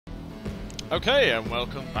Okay, and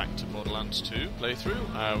welcome back to Borderlands 2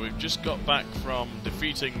 playthrough. We've just got back from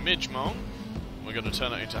defeating Midgemong. We're going to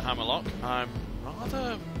turn it into Hammerlock. I'm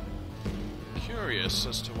rather curious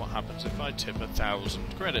as to what happens if I tip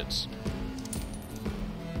 1,000 credits.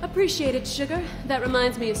 Appreciate it, sugar. That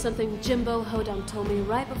reminds me of something Jimbo Hodum told me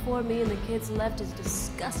right before me and the kids left his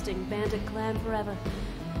disgusting bandit clan forever.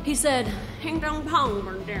 He said, "Hing dong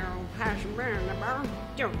pong, down, hash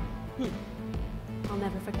I'll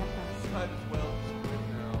never forget that. Might as well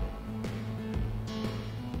now.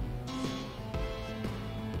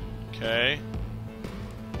 Okay.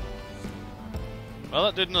 Well,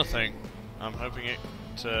 that did nothing. I'm hoping it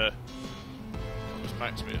comes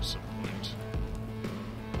back to me at some point.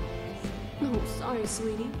 Oh, sorry,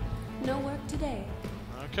 sweetie. No work today.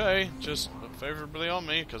 Okay, just look favourably on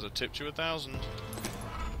me, because I tipped you 1,000.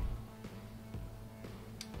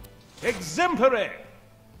 Exemplary!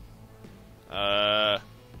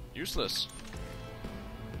 Useless.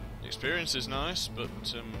 The experience is nice, but,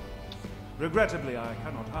 Regrettably, I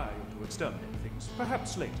cannot hire you to exterminate things.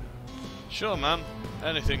 Perhaps later. sure, man.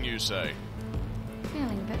 Anything you say.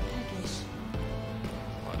 Feeling a bit peckish.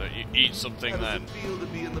 Why don't you eat something How does then? it feel to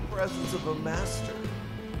be in the presence of a master?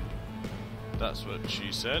 That's what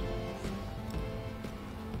she said.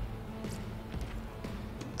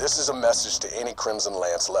 This is a message to any Crimson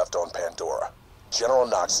Lance left on Pandora. General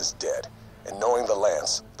Knox is dead, and knowing the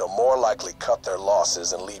Lance, they'll more likely cut their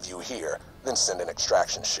losses and leave you here than send an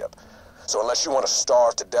extraction ship. So unless you want to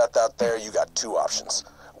starve to death out there, you got two options.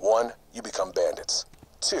 One, you become bandits.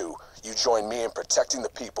 Two, you join me in protecting the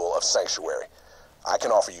people of Sanctuary. I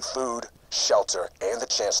can offer you food, shelter, and the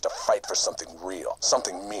chance to fight for something real,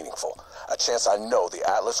 something meaningful. A chance I know the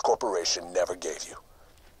Atlas Corporation never gave you.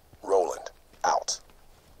 Roland, out.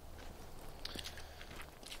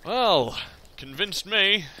 Well, convinced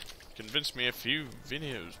me. Convinced me a few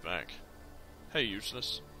videos back. Hey,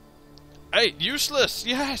 useless. Hey, useless!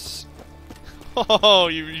 Yes! Oh,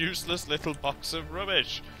 you useless little box of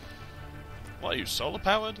rubbish. What, are you solar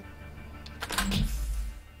powered?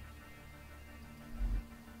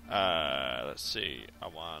 Let's see. I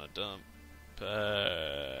wanna dump.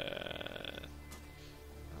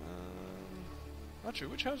 Actually,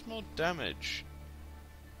 which has more damage?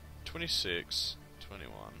 26,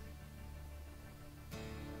 21.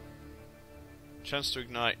 Chance to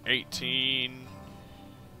ignite 18.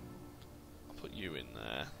 I'll put you in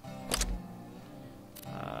there.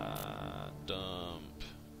 Dump.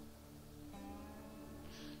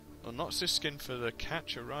 Unlocks this skin for the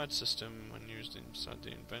capture ride system when used inside the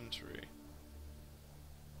inventory.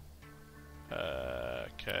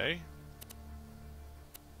 Okay.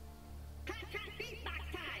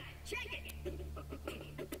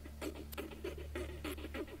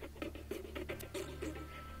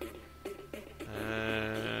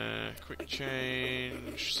 Quick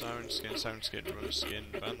change, siren skin, runner skin,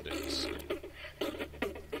 bandit skin. Put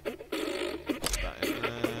that in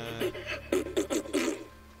there.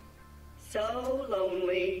 So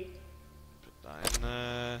lonely. Put that in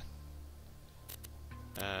there.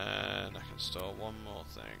 And I can store one more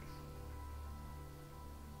thing.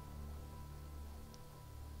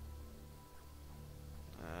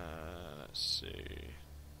 Let's see.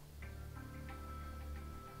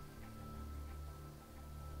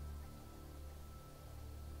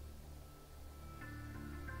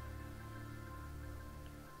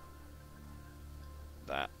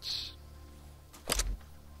 That.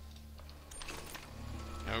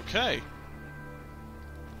 Okay.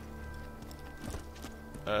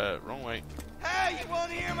 Wrong way. Hey, you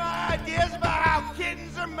want to hear my ideas about how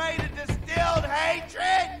kittens are made of distilled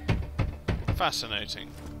hatred? Fascinating.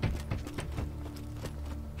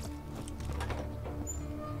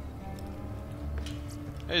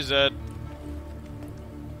 Hey, Zed.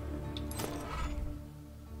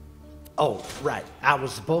 Oh, right. I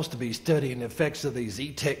was supposed to be studying the effects of these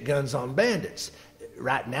E-Tech guns on bandits.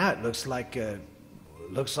 Right now, it looks like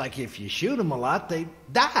if you shoot them a lot, they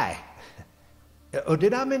die. Oh,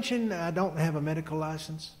 did I mention I don't have a medical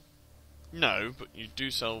license? No, but you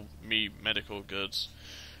do sell me medical goods.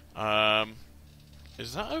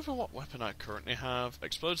 Is that over what weapon I currently have?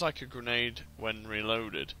 Explodes like a grenade when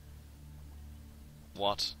reloaded.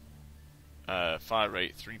 What? Fire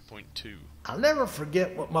rate 3.2. I'll never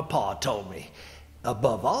forget what my pa told me.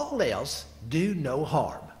 Above all else, do no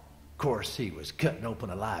harm. Of course, he was cutting open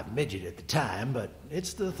a live midget at the time, but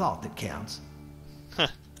it's the thought that counts.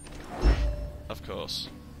 Of course.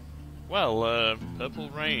 Well, Purple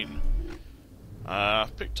Rain.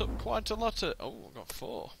 I've picked up quite a lot of... Oh, I got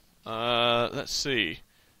 4. Let's see.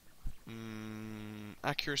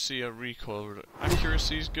 Accuracy or recoil.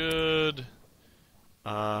 Accuracy's good.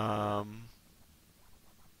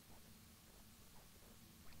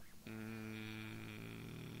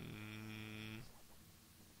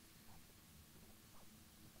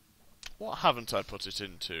 What haven't I put it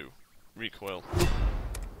into? Recoil.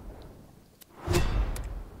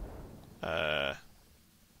 There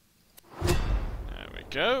we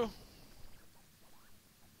go.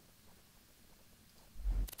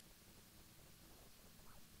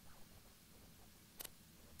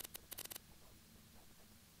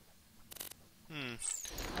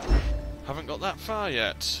 Haven't got that far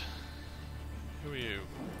yet. Who are you?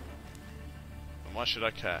 And why should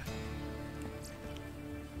I care?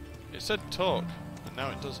 It said talk, and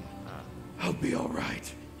now it doesn't. I'll be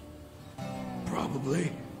alright.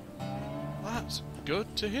 Probably. That's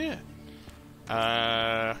good to hear.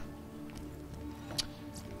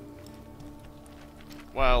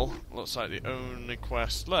 Well, looks like the only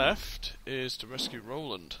quest left is to rescue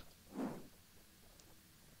Roland.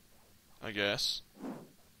 I guess.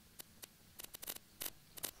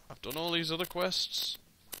 I've done all these other quests.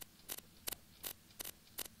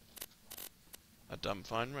 A damn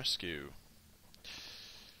fine rescue.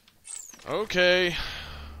 Okay.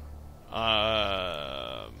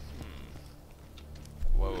 Whoa,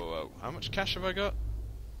 whoa, whoa. How much cash have I got?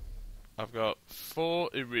 I've got 4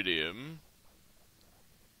 iridium.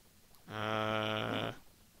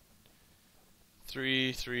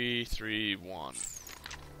 3331.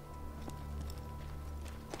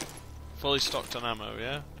 Fully stocked on ammo,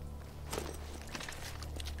 yeah?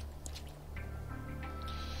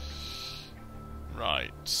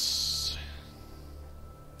 Right.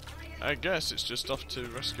 I guess it's just off to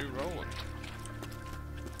rescue Roland.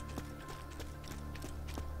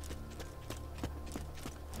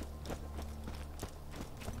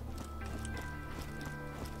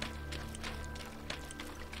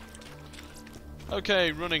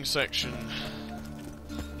 Okay, running section.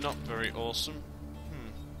 Not very awesome.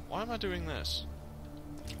 Why am I doing this?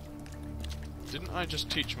 Didn't I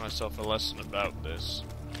just teach myself a lesson about this?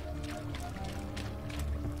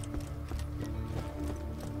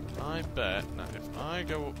 I bet now if I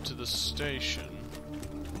go up to the station...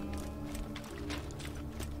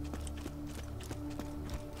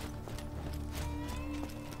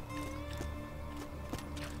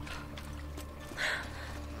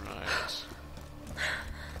 Right.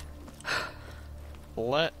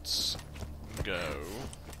 Let's go...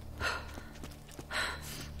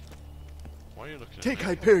 Why are you looking at Take me?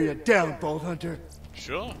 Hyperion down, Bolt Hunter.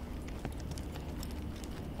 Sure.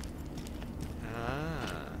 Ah.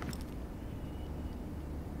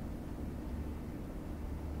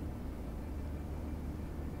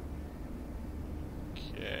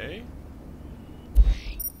 Okay.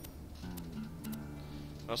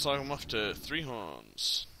 Looks like I'm off to Three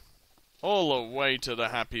Horns. All the way to the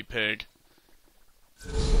Happy Pig.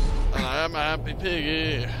 And I am a happy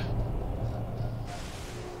piggy.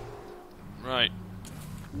 Right.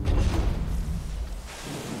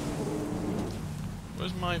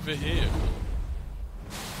 Where's my vehicle?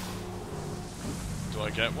 Do I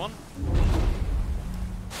get one?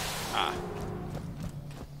 Ah.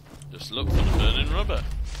 Just look for the burning rubber.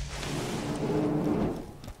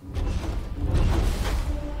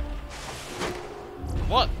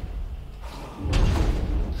 What?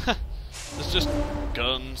 There's just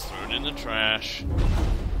guns thrown in the trash.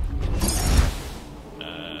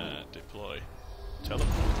 Deploy. Teleport.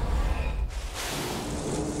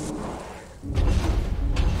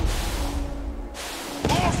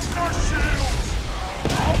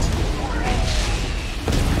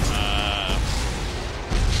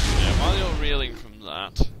 Yeah, while you're reeling from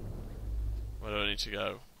that, where do I need to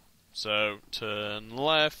go? So, turn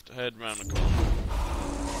left, head round the corner.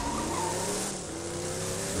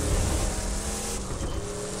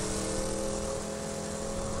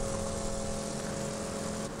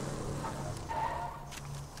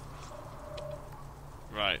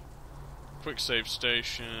 Right. Quick save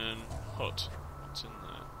station. Hut. What's in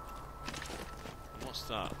there? And what's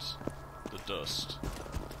that? The dust.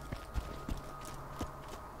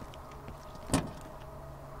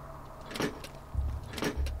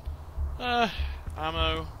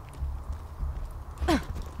 Ammo.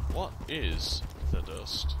 What is the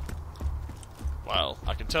dust? Well,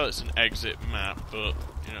 I can tell it's an exit map, but,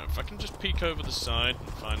 you know, if I can just peek over the side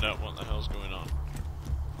and find out what the hell's going on.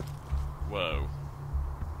 Whoa.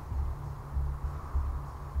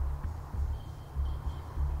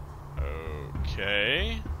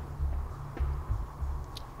 Okay.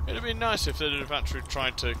 It'd be nice if they'd have actually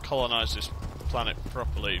tried to colonise this planet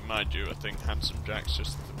properly. Mind you, I think Handsome Jack's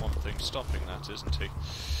just the one thing stopping that, isn't he?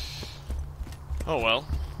 Oh well.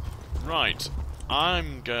 Right.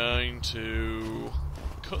 I'm going to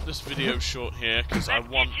cut this video short here, because I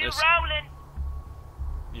want this...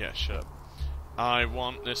 Yeah, shut up. I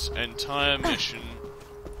want this entire mission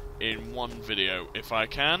in one video if I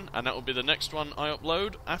can, and that will be the next one I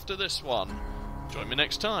upload after this one. Join me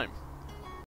next time.